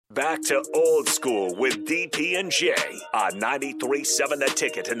Back to old school with DP and J on 93.7 The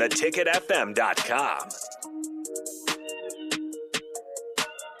Ticket and theticketfm.com.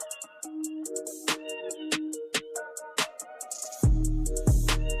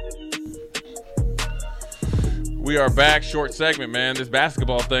 We are back. Short segment, man. This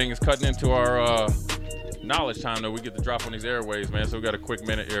basketball thing is cutting into our knowledge time that we get to drop on these airways, man. So we got a quick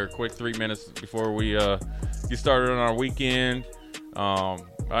minute here, quick 3 minutes before we get started on our weekend. All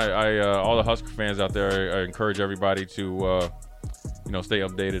the Husker fans out there, I encourage everybody to, stay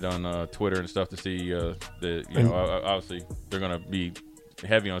updated on Twitter and stuff to see obviously they're going to be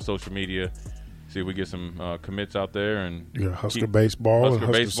heavy on social media. See if we get some commits out there and Husker baseball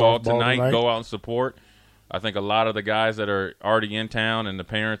tonight. Go out and support. I think a lot of the guys that are already in town and the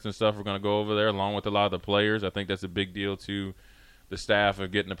parents and stuff are going to go over there along with a lot of the players. I think that's a big deal to the staff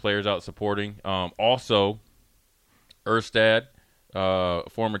of getting the players out supporting. Also, Erstad,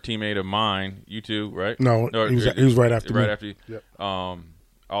 former teammate of mine, you two, right? No, he was right after me. Right after you. Yep.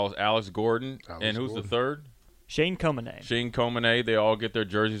 Alex Gordon. And who's the third? Shane Comine. They all get their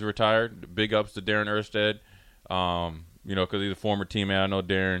jerseys retired. Big ups to Darren Erstad, because he's a former teammate. I know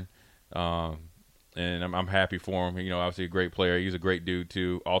Darren. And I'm happy for him. Obviously a great player. He's a great dude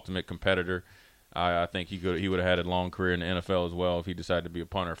too. Ultimate competitor. I think he would have had a long career in the NFL as well if he decided to be a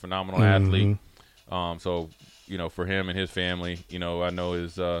punter. Phenomenal athlete. So for him and his family, I know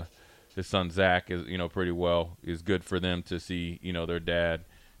his son Zach is pretty well. It's good for them to see their dad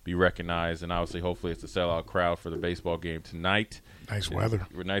be recognized, and obviously hopefully it's a sellout crowd for the baseball game tonight. Nice weather.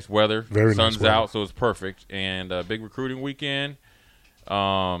 Very Sun's nice weather. out, so it's perfect. And big recruiting weekend.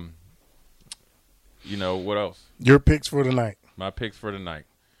 What else? Your picks for tonight. My picks for tonight.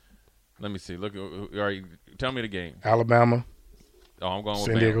 Let me see. Look, all right, tell me the game. Alabama. Oh, I'm going with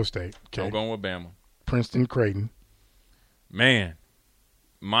San Diego State. Okay. I'm going with Bama. Princeton, Creighton. Man,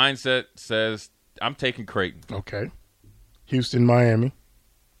 mindset says I'm taking Creighton. Okay. Houston, Miami.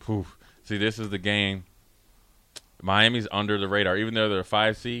 Poof. See, this is the game. Miami's under the radar. Even though they're a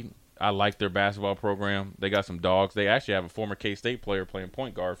 5 seed, I like their basketball program. They got some dogs. They actually have a former K-State player playing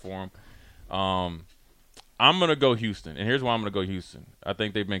point guard for them. I'm going to go Houston, and here's why I'm going to go Houston. I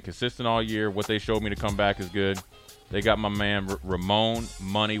think they've been consistent all year. What they showed me to come back is good. They got my man Ramon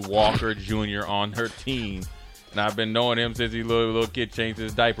Money Walker Jr. on their team, and I've been knowing him since he's a little kid changed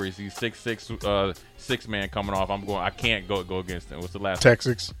his diaper. He's 6'6", six-man coming off. I can't go against him. What's the last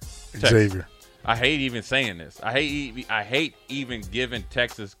Texas, Xavier. I hate even saying this. I hate even giving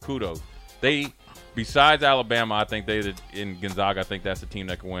Texas kudos. Besides Alabama, I think in Gonzaga, I think that's the team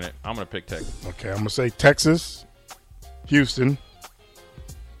that can win it. I'm going to pick Texas. Okay, I'm going to say Texas, Houston.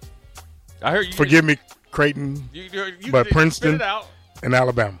 I heard you. Forgive me, Creighton, but Princeton and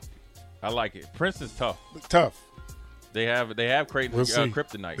Alabama. I like it. Princeton's tough. They have Creighton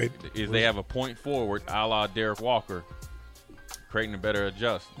kryptonite. They have a point forward, a la Derek Walker. Creighton better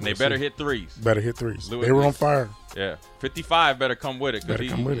adjust, and they better hit threes. They were on fire. Yeah, 55 better come with it.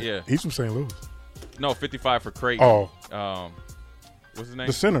 Yeah, he's from St. Louis. No, 55 for Creighton. Oh. What's his name?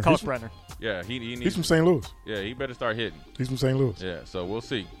 The center. Kalkbrenner. Yeah, he's from St. Louis. Yeah, he better start hitting. He's from St. Louis. Yeah, so we'll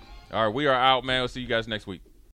see. All right, we are out, man. We'll see you guys next week.